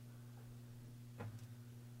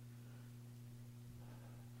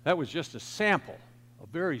That was just a sample, a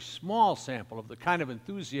very small sample of the kind of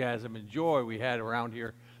enthusiasm and joy we had around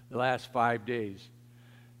here the last 5 days.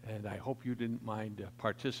 And I hope you didn't mind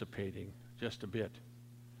participating just a bit.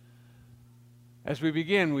 As we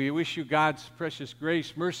begin, we wish you God's precious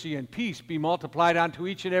grace, mercy, and peace be multiplied unto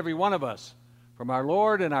each and every one of us from our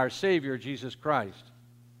Lord and our Savior, Jesus Christ.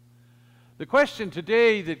 The question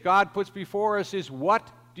today that God puts before us is, what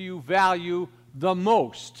do you value the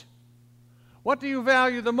most? What do you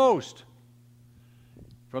value the most?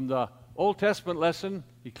 From the Old Testament lesson,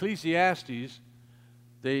 Ecclesiastes,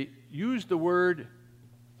 they used the word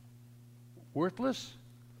worthless,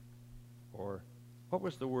 or what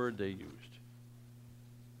was the word they used?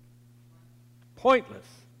 Pointless.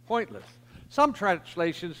 Pointless. Some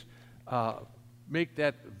translations make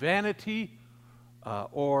that vanity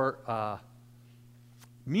or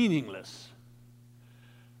meaningless.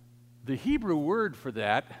 The Hebrew word for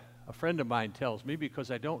that, a friend of mine tells me,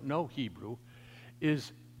 because I don't know Hebrew,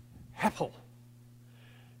 is hephel.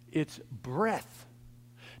 It's breath.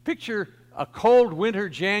 Picture a cold winter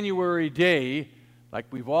January day, like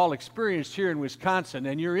we've all experienced here in Wisconsin,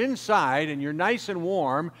 and you're inside and you're nice and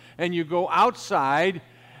warm, and you go outside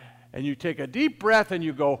and you take a deep breath and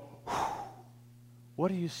you go, whew. What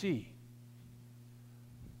do you see?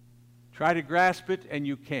 Try to grasp it and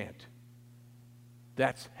you can't.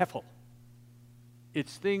 That's hephel.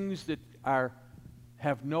 It's things that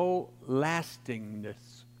have no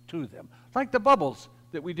lastingness to them, like the bubbles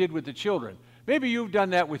that we did with the children. Maybe you've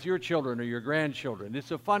done that with your children or your grandchildren.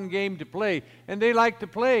 It's a fun game to play, and they like to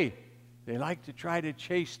play. They like to try to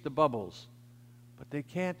chase the bubbles, but they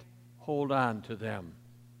can't hold on to them.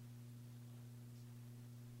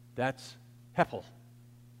 That's hephel.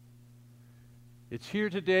 It's here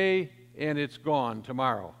today, and it's gone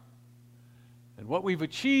tomorrow. And what we've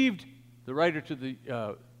achieved, the writer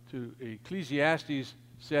to Ecclesiastes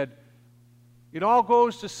said, it all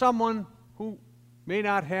goes to someone who may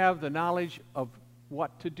not have the knowledge of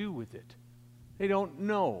what to do with it. They don't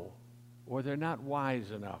know, or they're not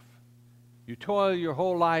wise enough. You toil your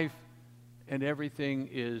whole life, and everything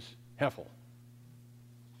is hephel.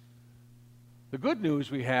 The good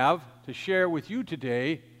news we have to share with you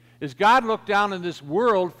today is God looked down in this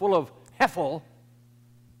world full of hephel,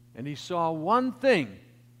 and he saw one thing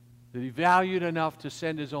that he valued enough to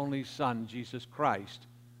send his only Son, Jesus Christ,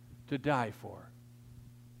 to die for.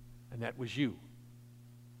 And that was you.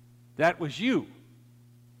 That was you.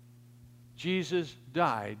 Jesus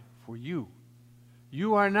died for you.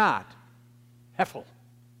 You are not hephel.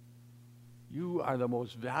 You are the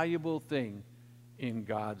most valuable thing in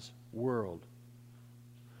God's world.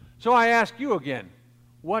 So I ask you again,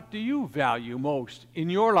 what do you value most in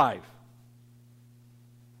your life?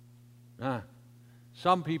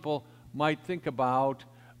 Some people might think about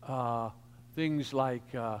things like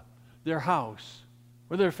their house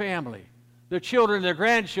or their family, their children, their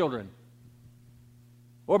grandchildren.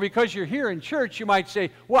 Or because you're here in church, you might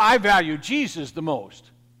say, well, I value Jesus the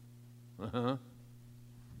most.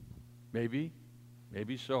 Maybe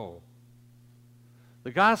so.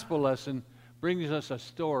 The gospel lesson brings us a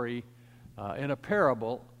story in a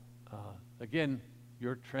parable. Again,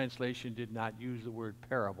 your translation did not use the word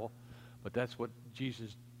parable, but that's what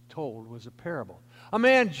Jesus told was a parable. A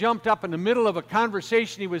man jumped up in the middle of a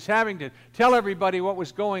conversation he was having to tell everybody what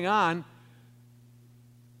was going on,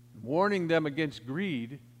 warning them against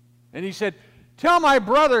greed, and he said, tell my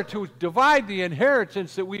brother to divide the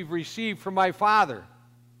inheritance that we've received from my father.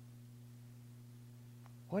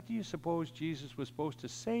 What do you suppose Jesus was supposed to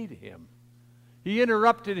say to him? He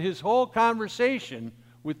interrupted his whole conversation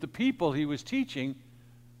with the people he was teaching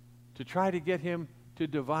to try to get him to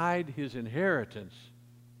divide his inheritance.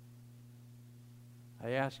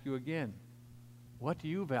 I ask you again, what do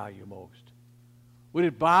you value most? Would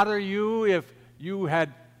it bother you if you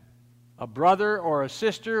had a brother or a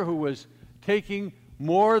sister who was taking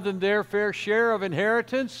more than their fair share of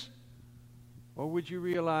inheritance? Or would you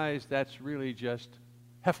realize that's really just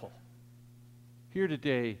hephel, here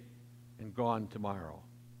today and gone tomorrow?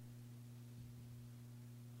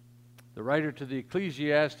 The writer to the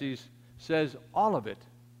Ecclesiastes says all of it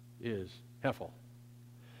is hephel.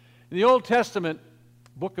 In the Old Testament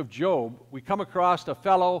book of Job, we come across a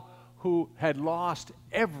fellow who had lost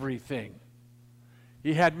everything.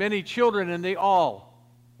 He had many children, and they all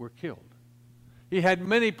were killed. He had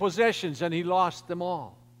many possessions, and he lost them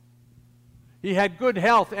all. He had good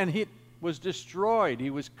health, and he was destroyed. He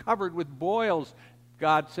was covered with boils.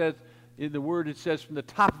 God says, in the Word it says, from the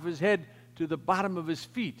top of his head to the bottom of his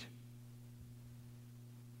feet.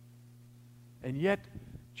 And yet,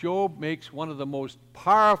 Job makes one of the most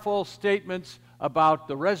powerful statements about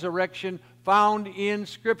the resurrection found in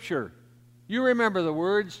Scripture. You remember the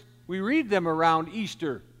words. We read them around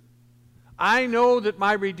Easter. I know that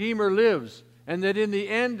my Redeemer lives, and that in the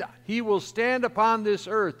end he will stand upon this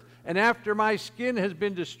earth, and after my skin has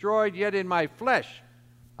been destroyed, yet in my flesh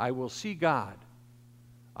I will see God.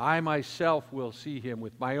 I myself will see him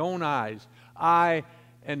with my own eyes, I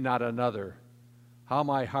and not another. How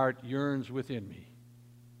my heart yearns within me.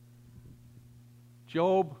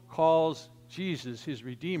 Job calls Jesus his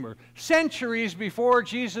Redeemer centuries before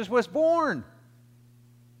Jesus was born.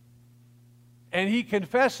 And he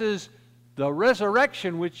confesses the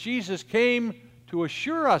resurrection which Jesus came to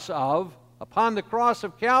assure us of upon the cross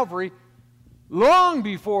of Calvary long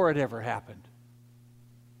before it ever happened.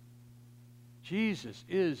 Jesus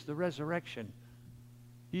is the resurrection.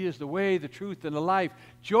 He is the way, the truth, and the life.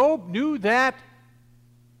 Job knew that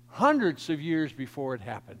hundreds of years before it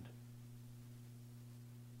happened.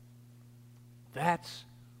 That's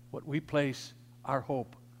what we place our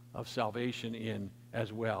hope of salvation in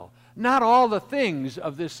as well. Not all the things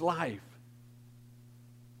of this life.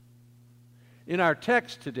 In our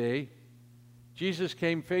text today, Jesus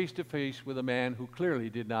came face to face with a man who clearly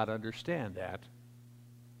did not understand that.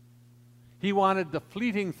 He wanted the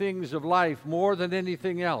fleeting things of life more than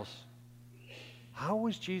anything else. How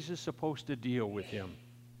was Jesus supposed to deal with him?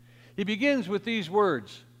 He begins with these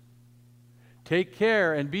words, "Take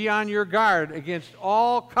care and be on your guard against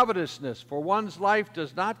all covetousness, for one's life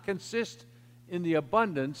does not consist in the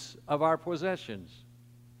abundance of our possessions."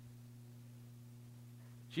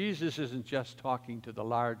 Jesus isn't just talking to the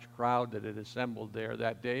large crowd that had assembled there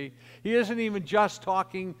that day. He isn't even just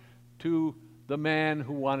talking to the man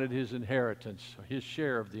who wanted his inheritance, his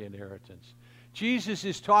share of the inheritance. Jesus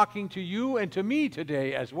is talking to you and to me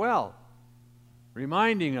today as well,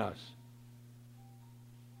 reminding us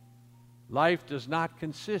life does not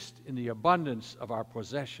consist in the abundance of our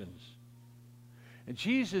possessions. And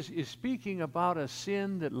Jesus is speaking about a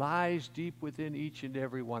sin that lies deep within each and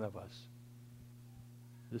every one of us.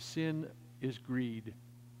 The sin is greed.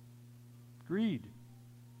 Greed.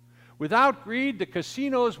 Without greed, the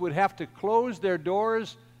casinos would have to close their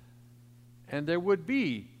doors, and there would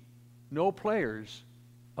be no players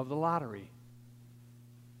of the lottery.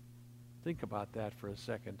 Think about that for a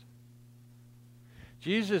second.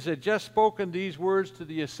 Jesus had just spoken these words to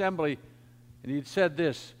the assembly, and he'd said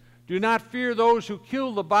this, "Do not fear those who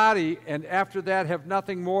kill the body, and after that have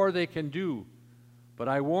nothing more they can do. But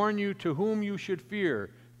I warn you to whom you should fear.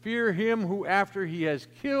 Fear him who after he has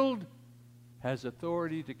killed has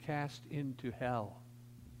authority to cast into hell."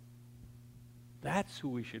 That's who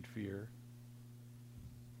we should fear.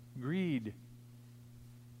 Greed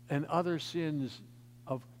and other sins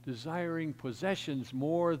of desiring possessions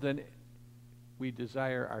more than we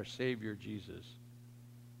desire our Savior Jesus.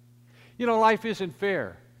 You know, life isn't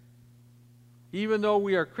fair. Even though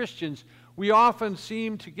we are Christians, we often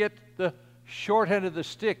seem to get the short end of the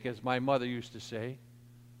stick, as my mother used to say.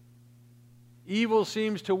 Evil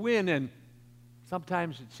seems to win, and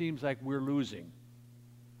sometimes it seems like we're losing.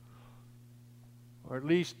 Or at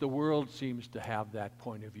least the world seems to have that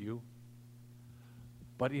point of view.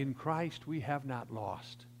 But in Christ we have not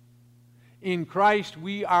lost. In Christ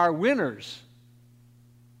we are winners,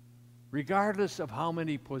 regardless of how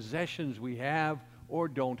many possessions we have or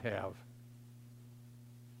don't have.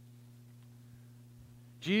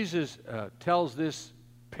 Jesus tells this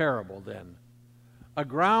parable then. A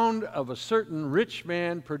ground of a certain rich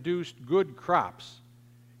man produced good crops.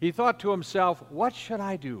 He thought to himself, "What should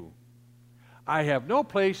I do? I have no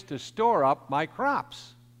place to store up my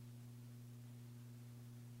crops."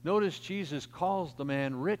 Notice Jesus calls the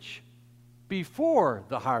man rich before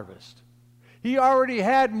the harvest. He already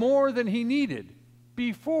had more than he needed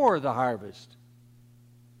before the harvest.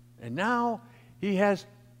 And now he has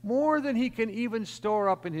more than he can even store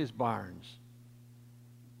up in his barns.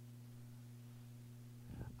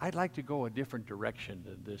 I'd like to go a different direction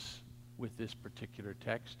than this with this particular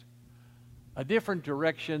text. A different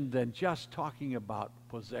direction than just talking about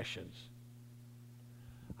possessions.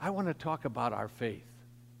 I want to talk about our faith.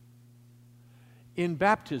 In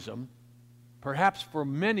baptism, perhaps for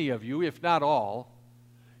many of you, if not all,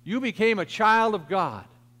 you became a child of God.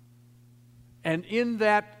 And in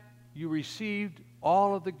that, you received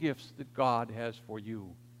all of the gifts that God has for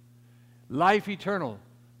you. Life eternal,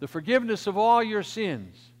 the forgiveness of all your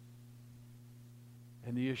sins,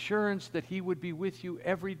 and the assurance that He would be with you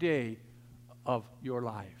every day of your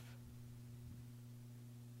life.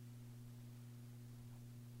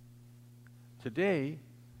 Today,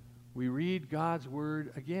 we read God's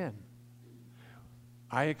Word again.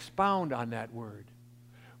 I expound on that Word.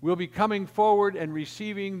 We'll be coming forward and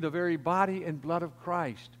receiving the very body and blood of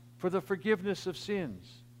Christ for the forgiveness of sins.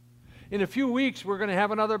 In a few weeks, we're going to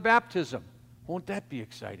have another baptism. Won't that be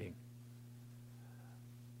exciting?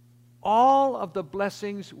 All of the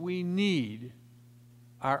blessings we need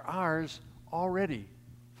are ours already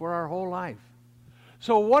for our whole life.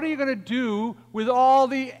 So what are you going to do with all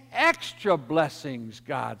the extra blessings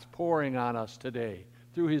God's pouring on us today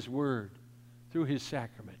through His Word, through His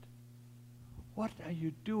sacrament? What are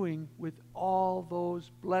you doing with all those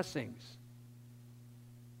blessings?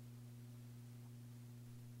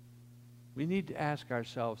 We need to ask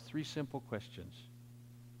ourselves 3 simple questions.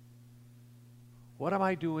 What am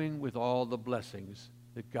I doing with all the blessings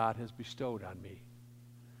that God has bestowed on me?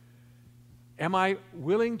 Am I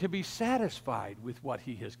willing to be satisfied with what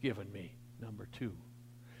He has given me? Number 2.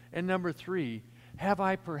 And number 3, have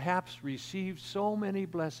I perhaps received so many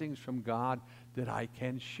blessings from God that I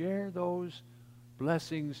can share those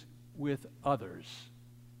blessings with others?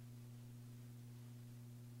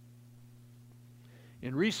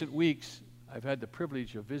 In recent weeks, I've had the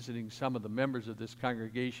privilege of visiting some of the members of this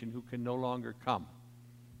congregation who can no longer come.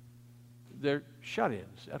 They're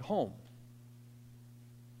shut-ins at home.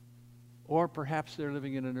 Or perhaps they're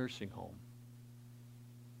living in a nursing home.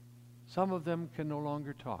 Some of them can no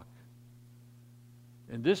longer talk.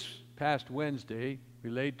 And this past Wednesday, we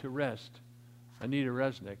laid to rest Anita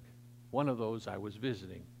Resnick, one of those I was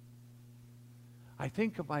visiting. I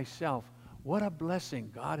think of myself, what a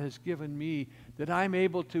blessing God has given me that I'm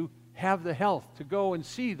able to have the health to go and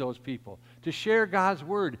see those people, to share God's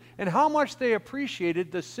Word, and how much they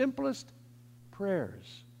appreciated the simplest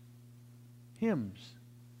prayers, hymns,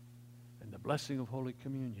 and the blessing of Holy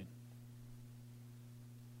Communion.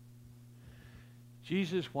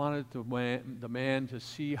 Jesus wanted the man to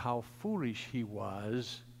see how foolish he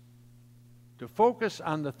was to focus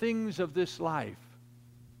on the things of this life,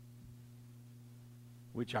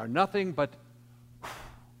 which are nothing but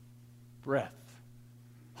breath,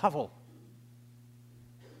 hovel,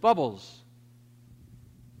 bubbles,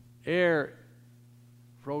 air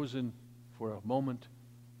frozen for a moment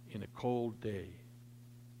in a cold day.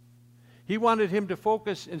 He wanted him to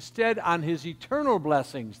focus instead on his eternal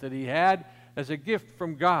blessings that he had as a gift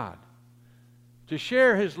from God, to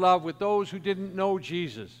share his love with those who didn't know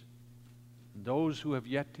Jesus and those who have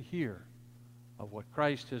yet to hear of what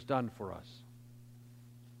Christ has done for us.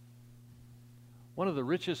 One of the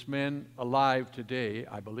richest men alive today,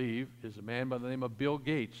 I believe, is a man by the name of Bill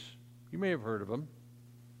Gates. You may have heard of him.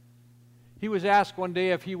 He was asked one day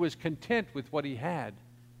if he was content with what he had.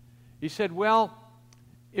 He said, well,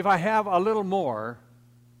 if I have a little more,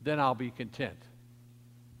 then I'll be content.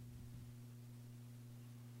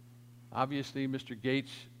 Obviously, Mr.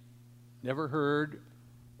 Gates never heard,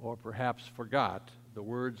 or perhaps forgot, the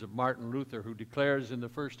words of Martin Luther, who declares in the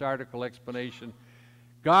first article explanation,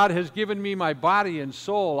 God has given me my body and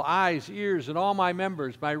soul, eyes, ears, and all my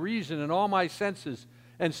members, my reason and all my senses,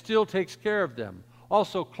 and still takes care of them.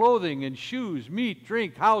 Also clothing and shoes, meat,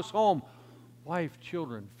 drink, house, home, wife,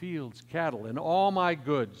 children, fields, cattle, and all my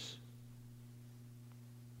goods.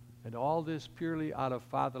 And all this purely out of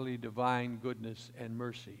fatherly divine goodness and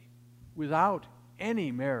mercy, without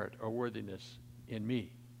any merit or worthiness in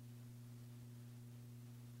me.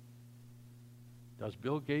 Does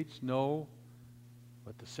Bill Gates know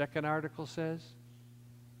what the second article says,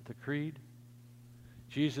 the creed?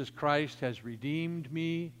 Jesus Christ has redeemed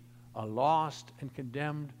me, a lost and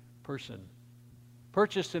condemned person,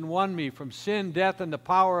 purchased and won me from sin, death, and the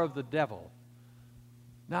power of the devil,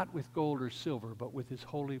 not with gold or silver, but with his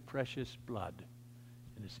holy, precious blood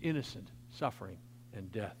and his innocent suffering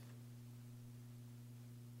and death.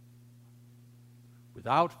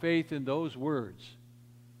 Without faith in those words,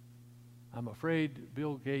 I'm afraid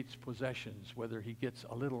Bill Gates' possessions, whether he gets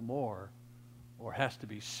a little more or has to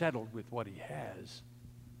be settled with what he has,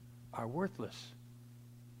 are worthless.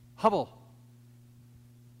 Hubble.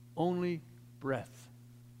 Only breath.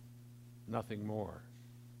 Nothing more.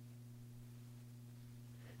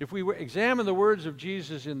 If we examine the words of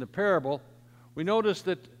Jesus in the parable, we notice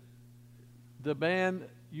that the man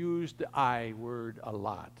used the I word a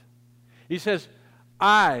lot. He says,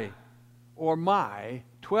 I or my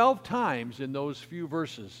 12 times in those few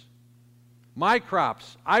verses. My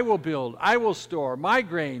crops, I will build, I will store, my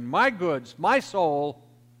grain, my goods, my soul.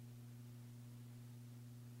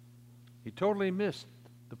 He totally missed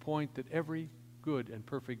the point that every good and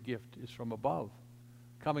perfect gift is from above,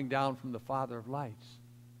 coming down from the Father of lights.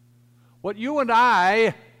 What you and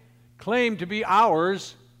I claim to be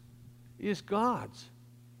ours is God's.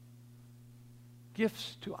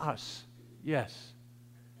 Gifts to us, yes,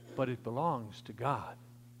 but it belongs to God.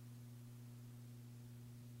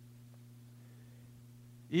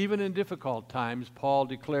 Even in difficult times, Paul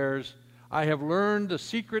declares, I have learned the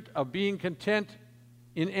secret of being content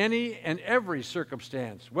in any and every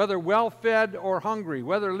circumstance, whether well-fed or hungry,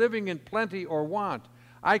 whether living in plenty or want.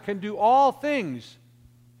 I can do all things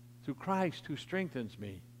through Christ who strengthens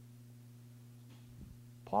me.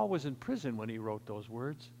 Paul was in prison when he wrote those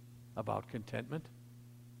words about contentment.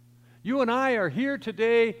 You and I are here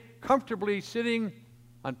today comfortably sitting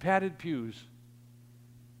on padded pews,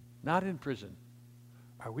 not in prison.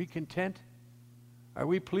 Are we content? Are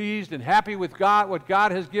we pleased and happy with God, what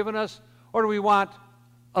God has given us? Or do we want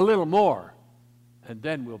a little more, and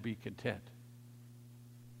then we'll be content?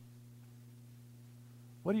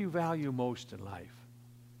 What do you value most in life?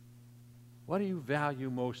 What do you value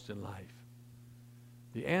most in life?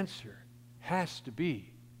 The answer has to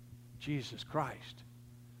be Jesus Christ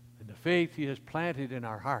and the faith He has planted in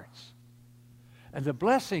our hearts. And the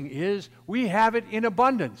blessing is we have it in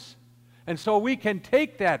abundance. And so we can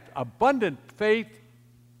take that abundant faith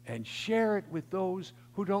and share it with those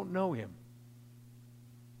who don't know Him,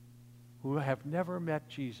 who have never met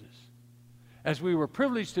Jesus, as we were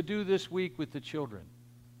privileged to do this week with the children.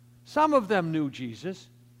 Some of them knew Jesus,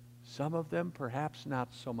 some of them perhaps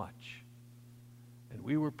not so much. And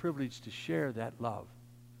we were privileged to share that love.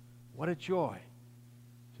 What a joy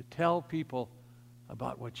to tell people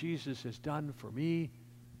about what Jesus has done for me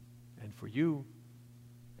and for you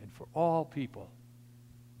and for all people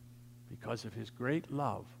because of His great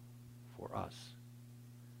love for us.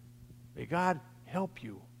 May God help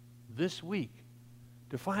you this week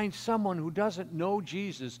to find someone who doesn't know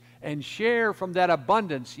Jesus and share from that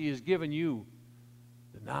abundance He has given you,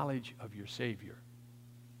 the knowledge of your Savior.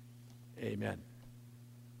 Amen.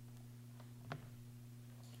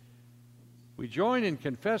 We join in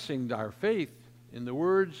confessing our faith in the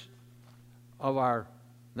words of our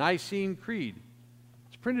Nicene Creed.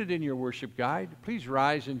 It's printed in your worship guide. Please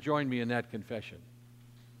rise and join me in that confession.